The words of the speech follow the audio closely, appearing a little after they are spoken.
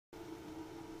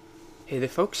Hey there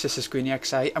folks, this is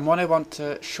GreenXI, and what I want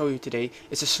to show you today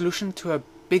is a solution to a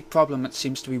big problem that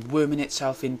seems to be worming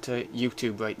itself into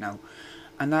YouTube right now.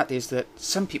 And that is that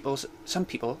some people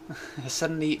are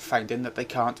suddenly finding that they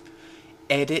can't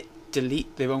edit,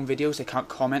 delete their own videos, they can't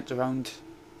comment around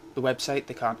the website,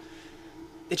 there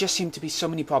just seem to be so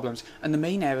many problems. And the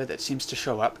main error that seems to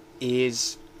show up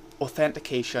is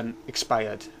authentication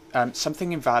expired.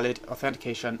 Something invalid,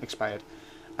 authentication expired.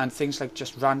 And things like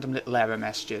just random little error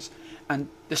messages. And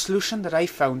the solution that I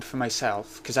found for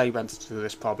myself, because I went through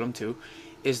this problem too,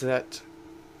 is that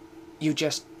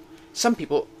some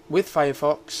people, with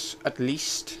Firefox at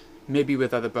least, maybe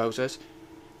with other browsers,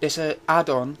 there's an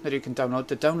add-on that you can download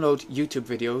to download YouTube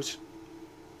videos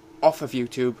off of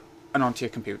YouTube and onto your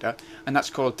computer, and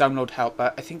that's called Download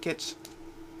Helper. I think it's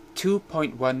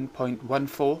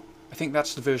 2.1.14. I think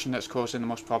that's the version that's causing the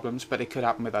most problems, but it could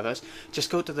happen with others. Just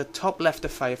go to the top left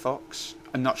of Firefox.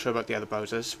 I'm not sure about the other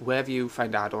browsers. Wherever you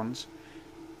find add-ons,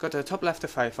 go to the top left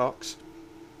of Firefox,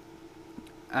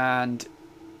 and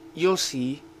you'll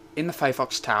see in the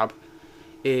Firefox tab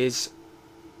is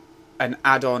an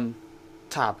add-on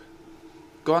tab.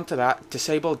 Go onto that,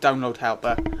 disable Download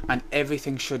Helper, and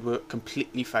everything should work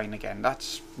completely fine again.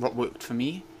 That's what worked for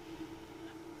me.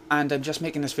 And I'm just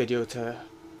making this video to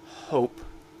hope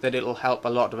that it'll help a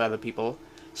lot of other people.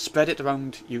 Spread it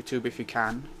around YouTube if you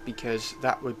can, because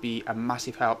that would be a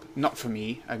massive help. Not for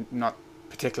me, I'm not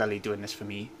particularly doing this for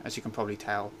me, as you can probably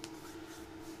tell,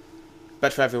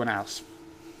 but for everyone else.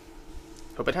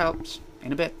 Hope it helps.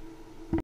 In a bit.